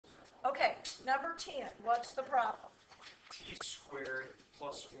Okay, number 10, what's the problem? T squared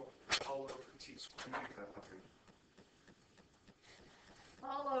plus 1 all over T squared.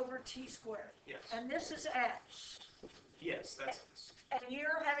 All over T squared. Yes. And this is S. Yes, that's And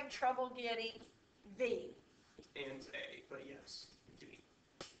you're having trouble getting V. and A, but yes, D.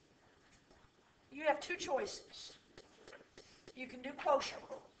 You have two choices. You can do quotient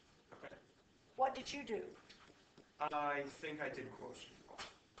rule. Okay. What did you do? I think I did quotient.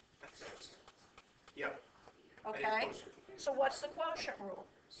 Yeah. Okay. So what's the quotient rule?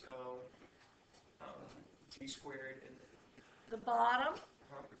 So, T squared and The bottom.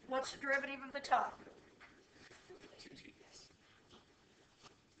 What's the derivative of the top? 2T.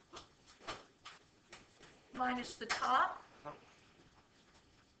 Minus the top.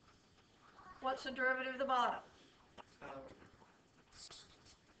 What's the derivative of the bottom?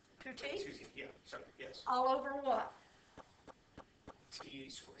 2T? 2T, yeah, sorry, yes. All over what? T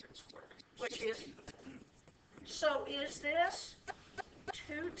squared. Which is, so is this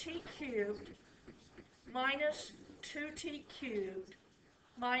 2T cubed minus 2T cubed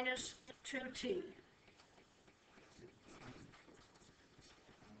minus 2T?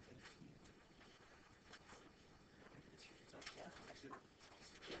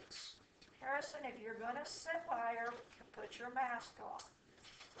 Harrison, if you're going to sit by her, put your mask on.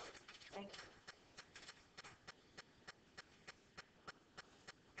 Thank you.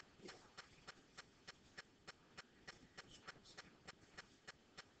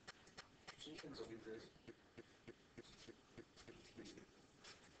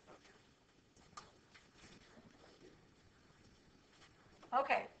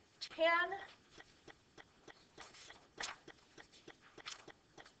 Okay, 10.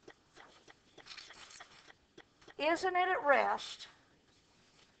 Isn't it at rest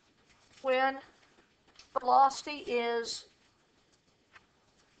when velocity is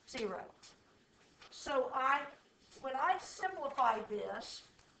 0? So when I simplified this,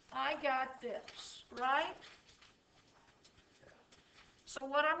 I got this, right? So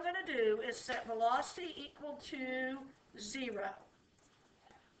what I'm going to do is set velocity equal to 0,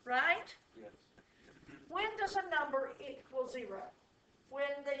 right? Yes. When does a number equal 0?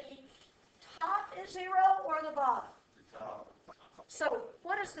 When the top is 0 or the bottom? The top. So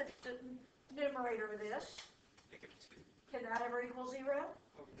what is the numerator of this? Can that ever equal 0?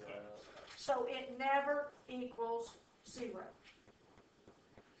 So it never equals 0.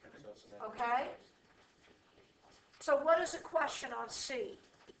 Okay? So what is the question on C?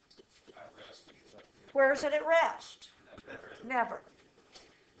 Where is it at rest? Never.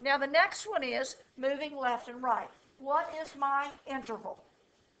 Now the next one is moving left and right. What is my interval?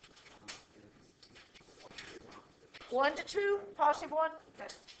 1 to 2, positive 1?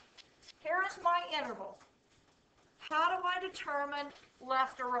 Okay. Here is my interval. How do I determine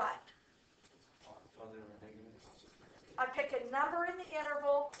left or right? I pick a number in the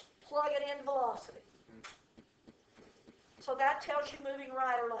interval, plug it in velocity. So that tells you moving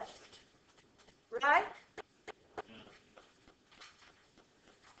right or left. Right?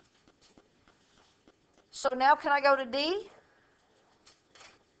 So now can I go to D?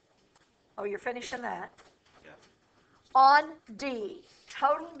 Oh, you're finishing that. Yeah. On D,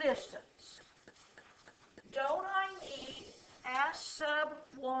 total distance. Don't I need S sub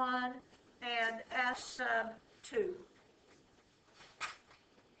 1 and S sub 2?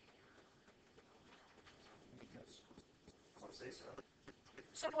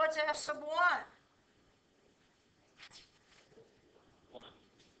 So what's S sub 1?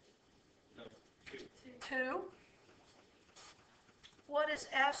 2. What is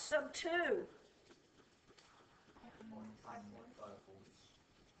S sub 2?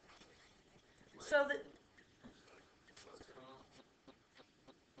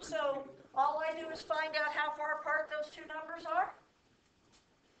 So all I do is find out how far apart those two numbers are?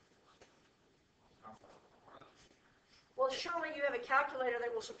 Well, surely you have a calculator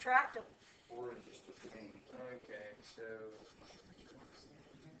that will subtract them. Okay, so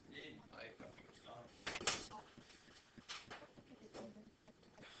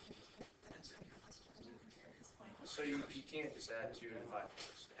so you can't just add 2 and 5.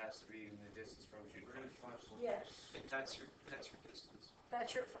 It has to be in the distance from 2 to 5. Yes. That's your distance.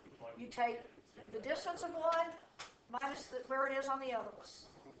 That's your. You take the distance of one minus where it is on the other one.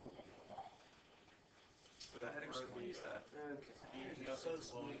 That explains that. Okay. So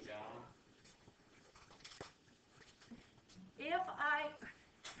slowing down. If I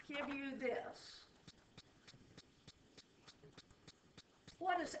give you this,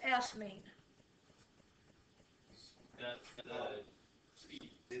 what does S mean? That's the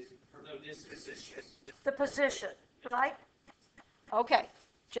speed. No, this position. The position, right? Okay.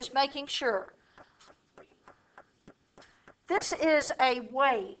 Just making sure. This is a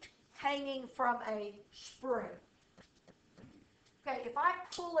weight hanging from a spring. Okay, if I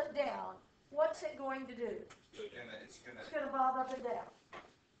pull it down, what's it going to do? It's going to bob up and down,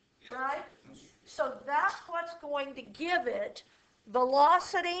 right? So that's what's going to give it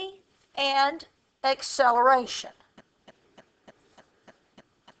velocity and acceleration.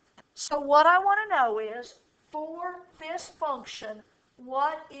 So what I want to know is, for this function,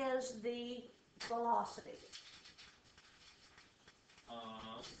 what is the velocity?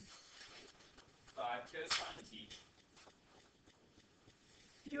 5 cosine t.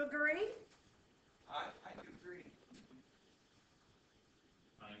 Do you agree? I do agree.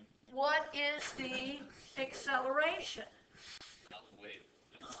 What is the acceleration? Wait.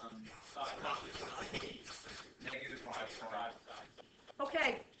 Negative 5.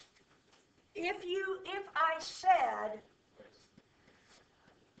 Okay. If I said,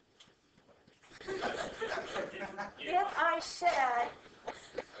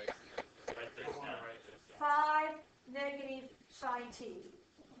 Write this down. 5 negative sine t,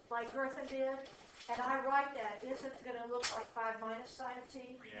 like Griffin did, and I write that, isn't it going to look like 5 minus sine of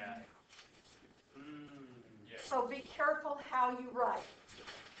t? Yeah. Yeah. So be careful how you write.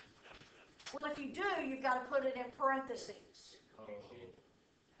 Well, if you do, you've got to put it in parentheses.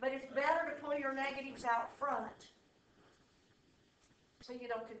 But it's better to pull your negatives out front so you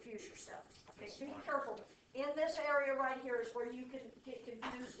don't confuse yourself. Okay, be careful. In this area right here is where you can get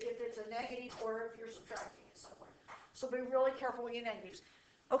confused if it's a negative or if you're subtracting it somewhere. So be really careful with your negatives.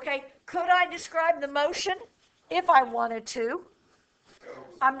 Okay, could I describe the motion if I wanted to?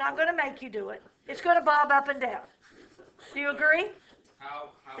 I'm not going to make you do it. It's going to bob up and down. Do you agree? How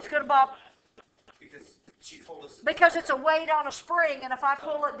It's going to bob. Because she told us. Because it's a weight on a spring, and if I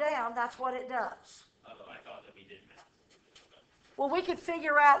pull it down, that's what it does. Although I thought that we did math. Well, we could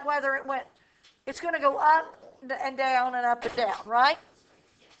figure out whether it went, it's going to go up and down and up and down, right?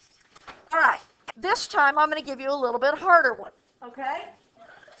 All right, this time I'm going to give you a little bit harder one, okay?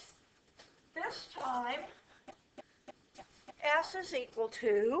 This time, S is equal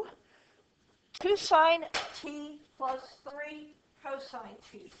to 2 sine t plus 3 cosine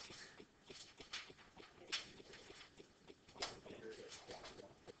t.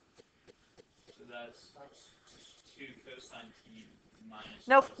 So that's 2 cosine t minus.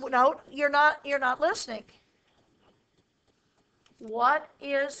 No, you're not listening. What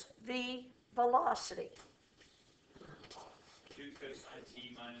is the velocity? 2 cosine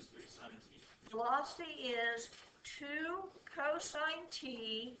t minus 3 sine t. Velocity is 2 cosine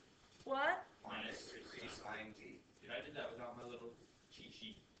t, what? Minus 3 Sine t. Dude, I did that without my little cheat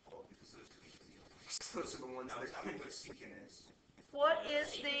sheet. Oh, because those are the ones that tell me what secant is. What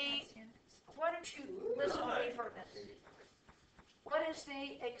is the, why don't you listen to me for a minute? What is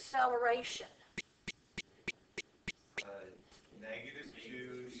the acceleration? Negative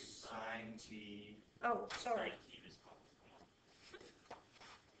 2 sine t. Oh, sorry.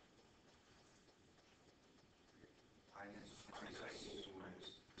 Minus 3 sine t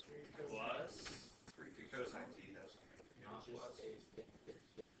minus Plus 3 cosine t. That's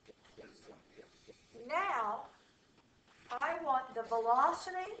Now, I want the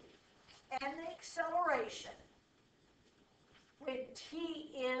velocity and the acceleration when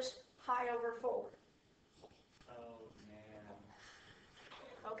t is pi over 4. Oh man.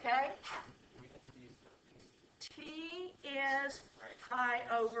 Okay? T is pi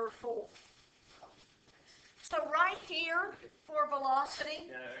over 4. So right here for velocity,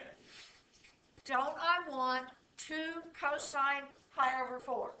 don't I want 2 cosine pi over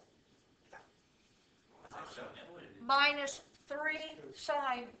 4 minus 3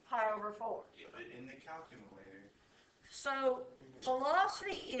 sine pi over 4? in the calculator. So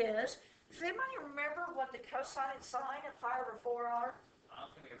velocity is, does anybody remember what the cosine and sine of pi over 4 are?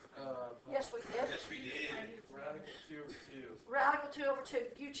 Yes, we did. Yes, we did. Radical 2 over 2. Radical 2 over 2.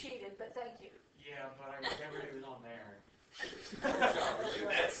 You cheated, but thank you. Yeah, but I remember it was on there.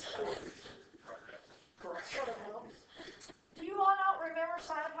 That's Correct. Do you all not remember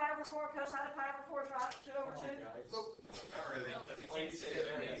sine of pi over 4, cosine of pi over 4 is radical 2 over 2? not really.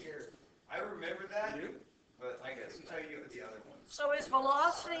 I remember that, but I couldn't tell you the other ones. So is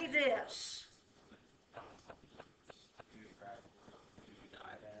velocity this?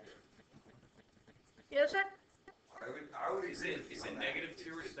 Is it? I would Is it negative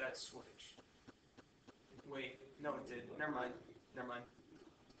 2 or did that switch? Wait, no, it didn't. Never mind.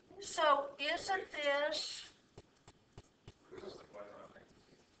 So isn't this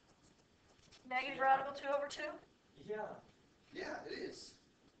negative radical 2 over 2? Yeah, it is.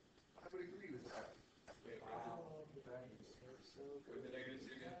 I would agree with that. With the negative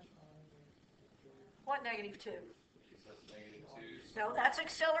 2 again? What negative 2? That's negative 2. No, that's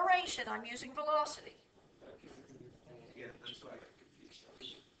acceleration. I'm using velocity. Yeah, that's why I got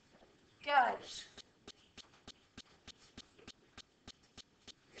confused. Guys,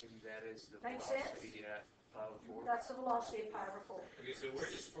 Maybe that is the Makes sense? velocity at pi over 4. that's the velocity of pi over 4. Okay, so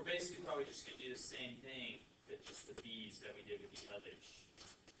we're basically probably just gonna do the same thing, but just the B's that we did with the others,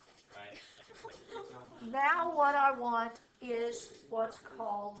 right? Now what I want is what's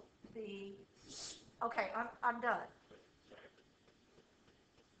called the, okay, I'm done.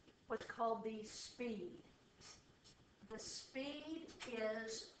 What's called the speed. The speed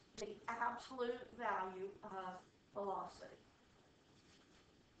is the absolute value of velocity.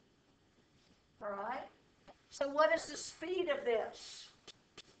 All right? So what is the speed of this?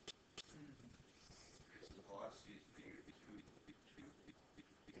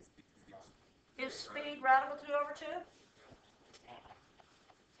 Is speed radical 2 over 2?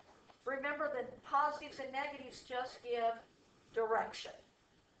 Remember that positives and negatives just give direction.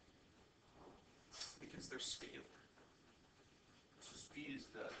 Because they're scalar. So speed is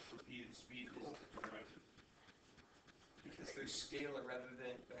the direction. Because they're scalar rather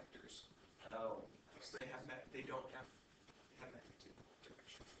than vectors. Oh. So they don't have magnitude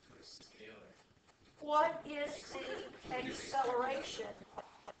direction. It's scalar. What is the acceleration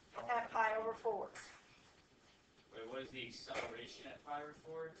at pi over 4? Wait, what is the acceleration at pi over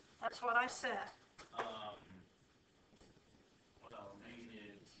 4? That's what I said. Well,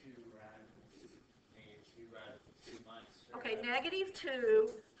 negative 2 radical 2 minus. Okay, negative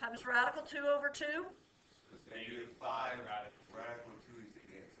 2 times radical 2 over 2. Negative 5 radical. Radical 2 is the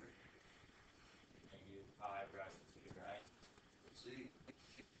answer. Negative 5 radical 2, right? See?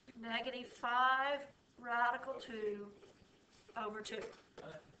 Negative 5 radical 2 over 2.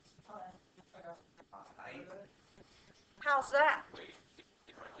 How's that?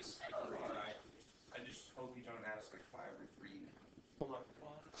 Alright. I just hope you don't ask like 5 or 3. Hold on.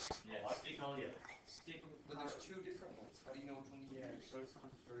 Yeah, stick on it. Stick with But there's 2 different ones. How do you know which one you use?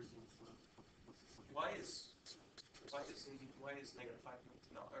 Why is negative 5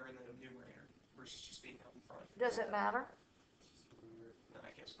 not or in the numerator versus just being out in front? Does it matter? No,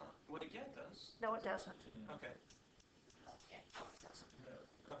 I guess not. Well, yeah, it does. No, it doesn't. Okay.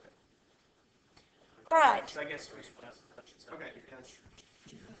 Okay. All right. So I guess it was okay. Yeah, that's true.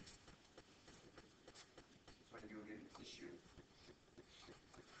 So I can go get a tissue.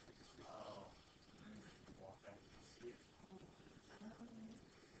 Oh.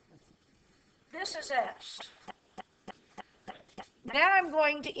 This is S. Now I'm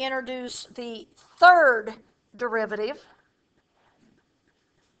going to introduce the third derivative,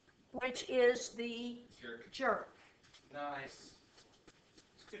 which is the jerk. Nice.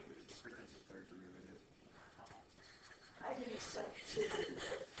 It's good with the third derivative. I didn't say.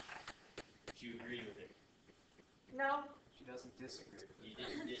 Do you agree with it? No, She doesn't disagree. You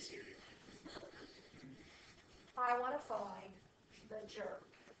didn't disagree. I want to find the jerk.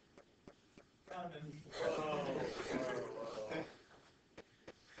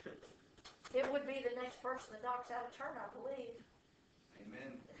 It would be the next person that knocks out a turn, I believe.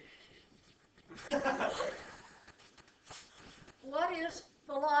 Amen. What is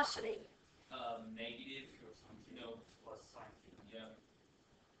velocity? Negative, plus sign. Yeah.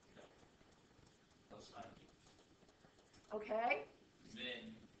 Plus sign. Okay.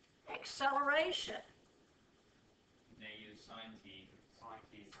 Then Acceleration. negative sine t.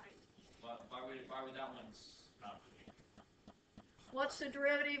 Why would that one not be? What's the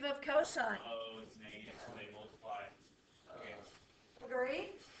derivative of cosine? Oh, it's negative, so they multiply. Okay.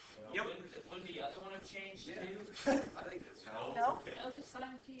 Agree? Yep. Wouldn't the other one have changed too? I think that's how. No.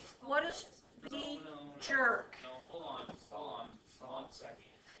 What is the jerk? No, hold on 1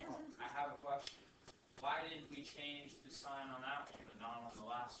 second. I have a question. Why didn't we change the sign on that one, but not on the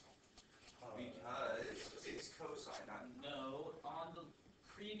last one? Because it's cosine, not No, on the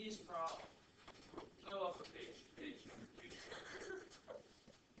previous problem. Go up a page. Please.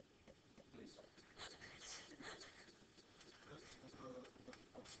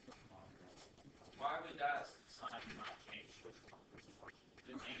 Why would that sign not change?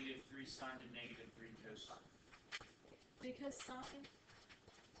 The negative 3 sine to negative 3 cosine. Because sine.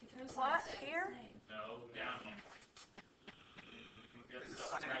 Because What? sine Here? is the same. No, down here.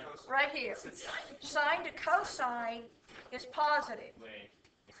 Right here. Sine to cosine is positive. Wait.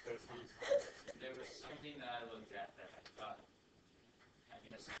 There was something that I looked at that I thought. I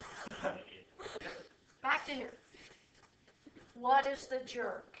guess I did. Back to here. What is the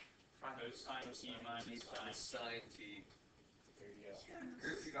jerk? Cosine t minus sine. Sine t. There you go.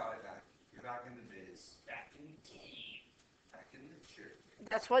 You got it back. You're back in the biz. Back in the game. Back in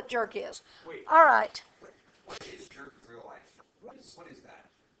That's what jerk is. Wait, All right. what is jerk in real life? What is that?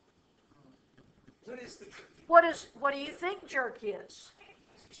 What is the What do you think jerk is?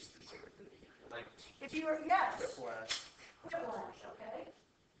 like? If you were, yes. Whiplash. Whiplash, okay.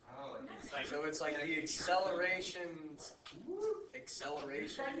 Oh, So it's like the acceleration. So you accelerating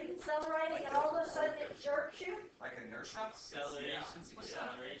and all of a sudden it jerks you? like inertia. Acceleration's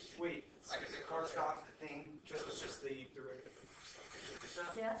acceleration. Wait, Like if the car stops, the thing it's just the derivative.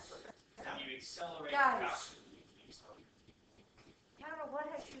 Yes. You accelerate Guys. faster. I don't know what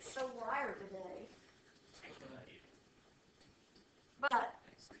has you so wired today. But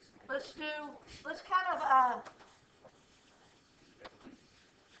let's kind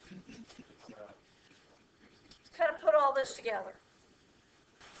of put all this together.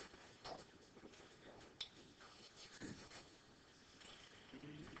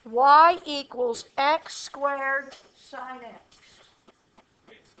 Y equals x squared sine x.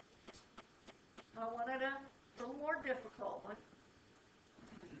 I wanted a little more difficult one.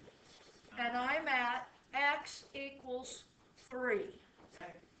 And I'm at x equals 3.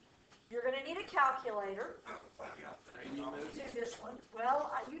 You're going to need a calculator to do this one. Well,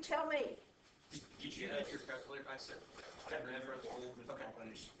 you tell me. Did you have your calculator by set? I've never told the Okay.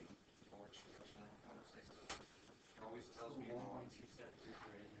 company. Always tells me wrong.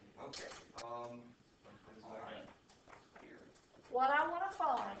 Okay. Here. What I want to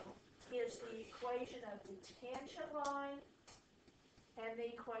find is the equation of the tangent line and the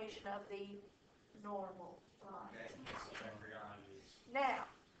equation of the normal line. Okay. Now,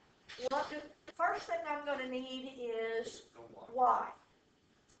 the first thing I'm going to need is The one. y.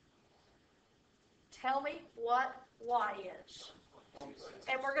 Tell me what y is.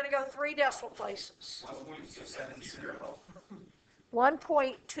 And we're going to go 3 decimal places. 1.270.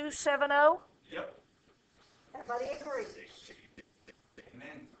 1.270. Yep. Everybody agrees.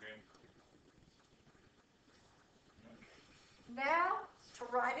 Amen. Now, to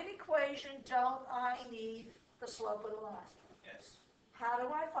write an equation, don't I need the slope of the line? Yes. How do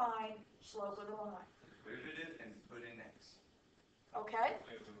I find slope of the line? Derivative and put in x. Okay?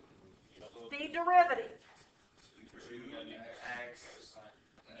 The derivative. 2x.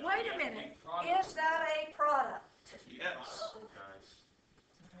 Wait a minute. Is that a product? Yes.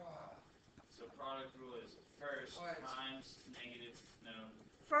 So product rule is first times negative known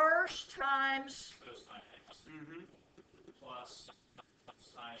First times cosine x Mm-hmm. plus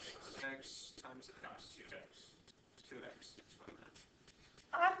sine x X times 2x. 2x.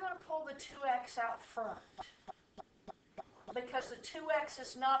 I'm going to pull the 2x out front. Because the 2x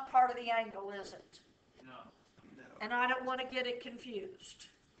is not part of the angle, is it? No. No. And I don't want to get it confused.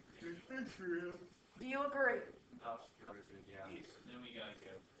 Do you agree? Yeah. Then we gotta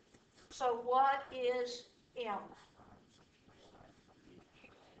go. So what is m?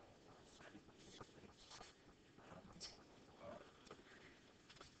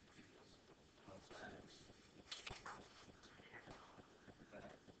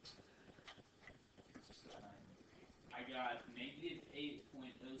 I got negative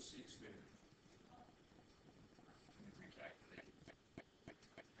 8.063.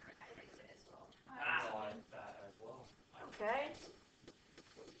 I like that as well. Okay?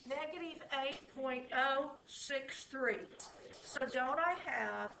 Negative 8.063. So don't I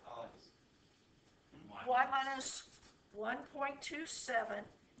have y minus 1.27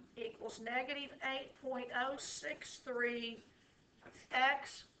 equals negative 8.063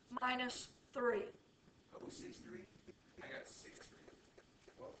 x minus 3. 063? I got 63.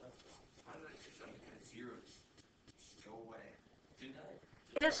 How did I do something? Zeros. Go away.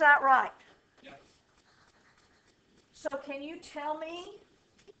 Is that right? Yeah. So can you tell me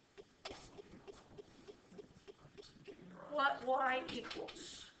what y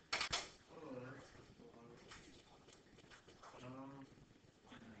equals?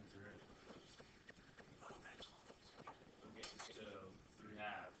 Okay, so we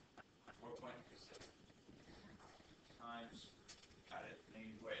have 4.27 times. Got it.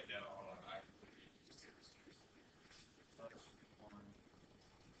 Wait, no, hold on. Plus 1.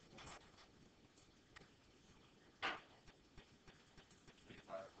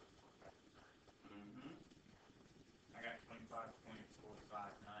 Mm-hmm. I got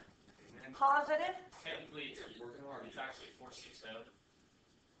 25.459. Positive? Technically, Working hard. it's actually 460.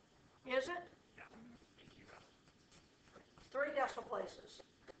 Is it? 3 decimal places.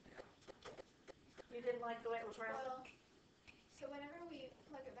 You didn't like the way it was rounded? Well, so whenever we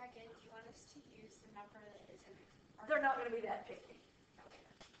plug it back in, do you want us to use the number that is in our... They're not going to be that picky.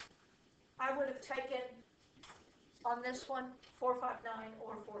 I would have taken on this one 459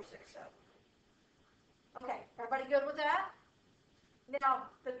 or 460. Okay, everybody good with that? Now,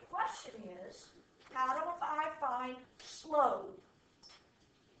 the question is, how do I find slope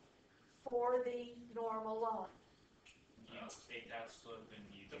for the normal line? You take that slope and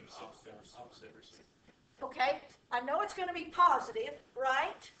you do opposite. Okay, I know it's going to be positive,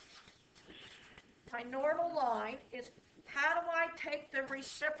 right? My normal line is, how do I take the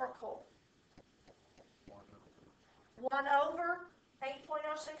reciprocal? 1 over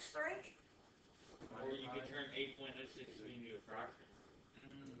 8.063? Or you could turn 8.063 into a fraction.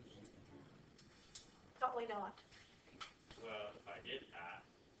 Probably not. Well, if I did that,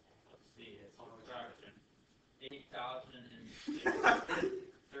 let's see, it's a fraction.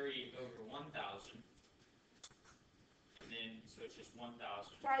 8,003 over 1,000. And then, so it's just 1,000.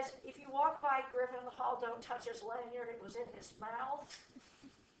 Guys, if you walk by Griffin in the hall, don't touch his lanyard. It was in his mouth,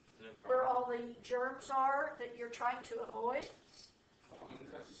 No where problem. all the germs are that you're trying to avoid.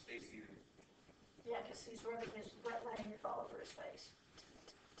 Yeah, because he's rubbing his wet lanyard all over his face.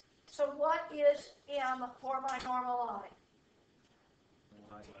 So what is M for my normal line?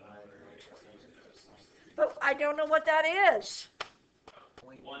 But I don't know what that is.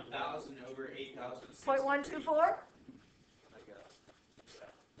 1,000 over 8,000. 0.124?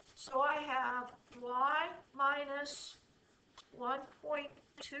 So I have y minus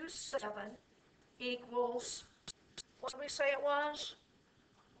 1.27 equals, what did we say it was?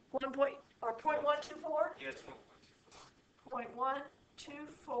 0.124? Yes.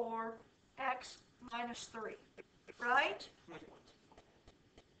 0.124 x minus 3, right?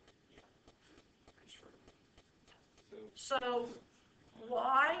 So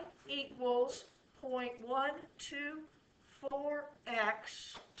y equals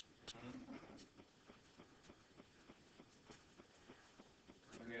 0.124x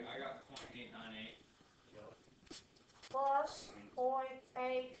Okay, I got 0.898. plus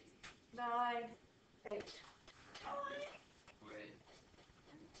 0.898. Wait.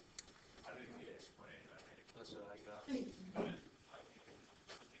 I didn't get it. That's what I got.